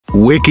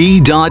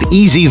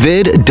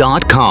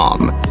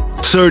Wiki.ezvid.com.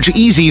 Search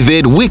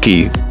EasyVid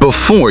Wiki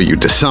before you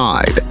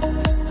decide.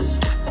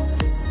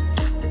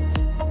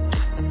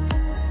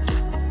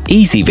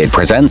 EasyVid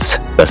presents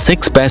the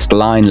 6 best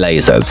line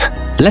lasers.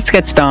 Let's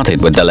get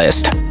started with the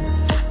list.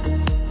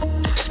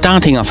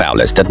 Starting off our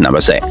list at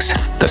number 6,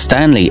 the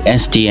Stanley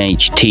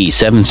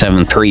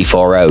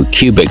SDHT77340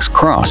 Cubix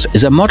Cross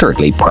is a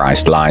moderately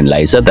priced line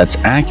laser that's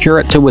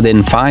accurate to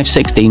within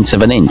 5/16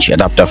 of an inch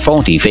at up to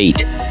 40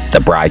 feet. The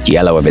bright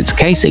yellow of its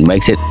casing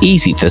makes it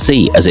easy to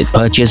see as it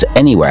perches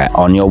anywhere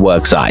on your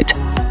worksite.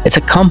 It's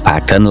a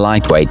compact and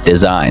lightweight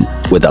design,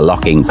 with a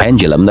locking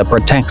pendulum that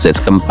protects its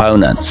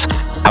components.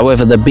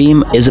 However, the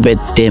beam is a bit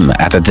dim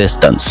at a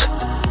distance.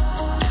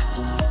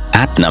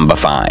 At number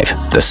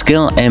 5, the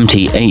Skil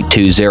MT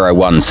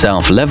 8201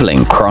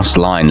 Self-Leveling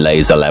cross-line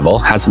laser level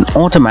has an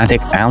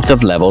automatic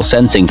out-of-level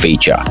sensing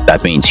feature.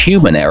 That means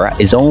human error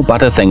is all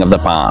but a thing of the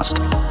past.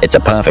 It's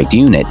a perfect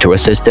unit to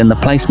assist in the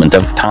placement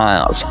of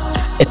tiles.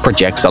 It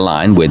projects a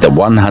line with a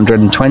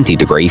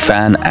 120-degree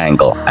fan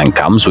angle and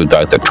comes with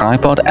both a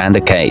tripod and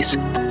a case.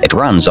 It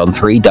runs on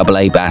 3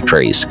 AA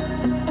batteries.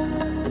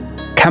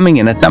 Coming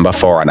in at number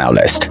 4 on our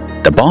list,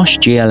 the Bosch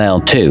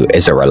GLL 2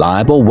 is a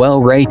reliable,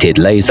 well-rated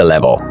laser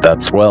level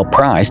that's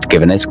well-priced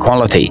given its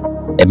quality.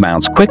 It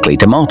mounts quickly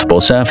to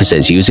multiple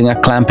surfaces using a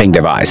clamping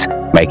device,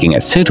 making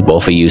it suitable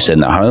for use in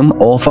the home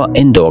or for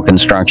indoor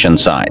construction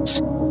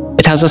sites.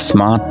 It has a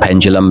smart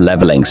pendulum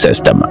leveling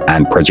system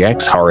and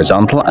projects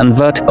horizontal and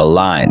vertical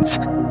lines.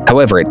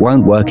 However, it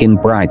won't work in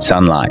bright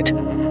sunlight.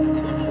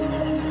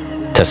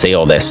 To see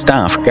all this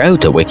stuff, go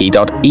to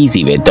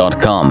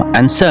wiki.ezvid.com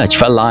and search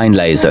for line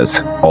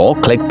lasers, or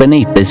click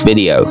beneath this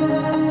video.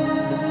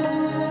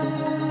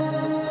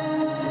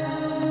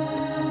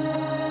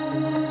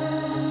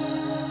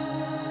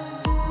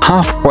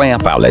 Halfway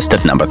up our list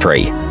at number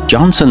 3,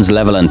 Johnson's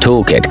Level &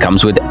 Toolkit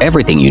comes with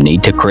everything you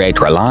need to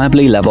create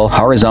reliably level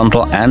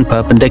horizontal and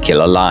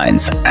perpendicular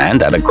lines,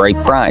 and at a great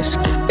price.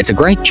 It's a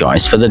great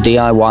choice for the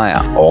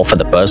DIYer or for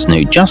the person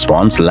who just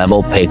wants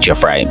level picture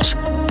frames.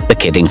 The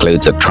kit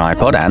includes a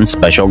tripod and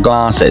special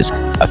glasses,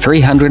 a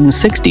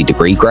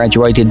 360-degree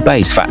graduated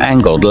base for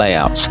angled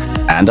layouts,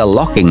 and a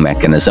locking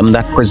mechanism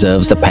that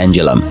preserves the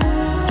pendulum.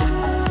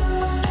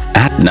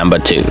 At number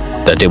 2,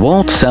 the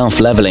DeWalt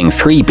Self-Leveling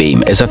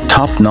 3-beam is a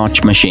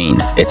top-notch machine.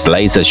 Its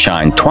lasers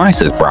shine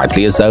twice as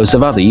brightly as those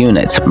of other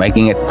units,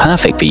 making it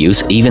perfect for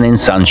use even in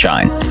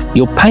sunshine.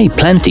 You'll pay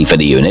plenty for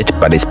the unit,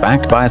 but it's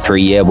backed by a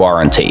 3-year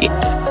warranty.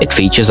 It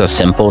features a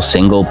simple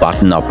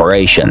single-button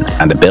operation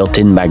and a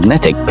built-in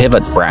magnetic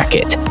pivot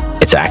bracket.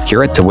 It's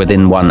accurate to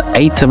within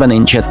 1/8 of an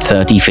inch at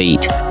 30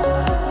 feet.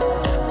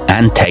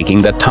 And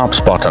taking the top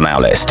spot on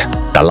our list,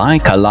 the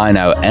Leica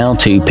Lino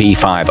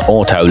L2P5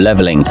 Auto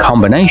Leveling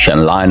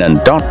Combination Line and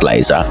Dot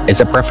Laser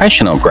is a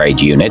professional-grade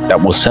unit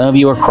that will serve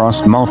you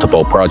across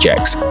multiple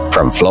projects,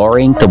 from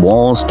flooring to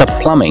walls to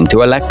plumbing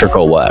to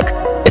electrical work.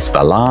 It's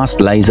the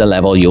last laser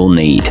level you'll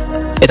need.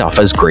 It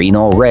offers green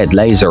or red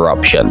laser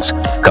options,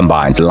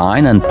 combines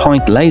line and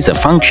point laser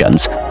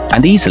functions,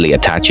 and easily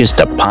attaches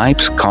to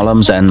pipes,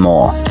 columns, and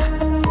more.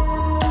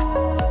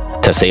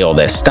 To see all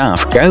this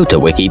stuff, go to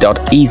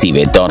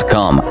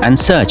wiki.ezvid.com and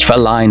search for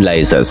line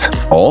lasers,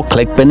 or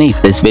click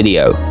beneath this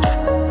video.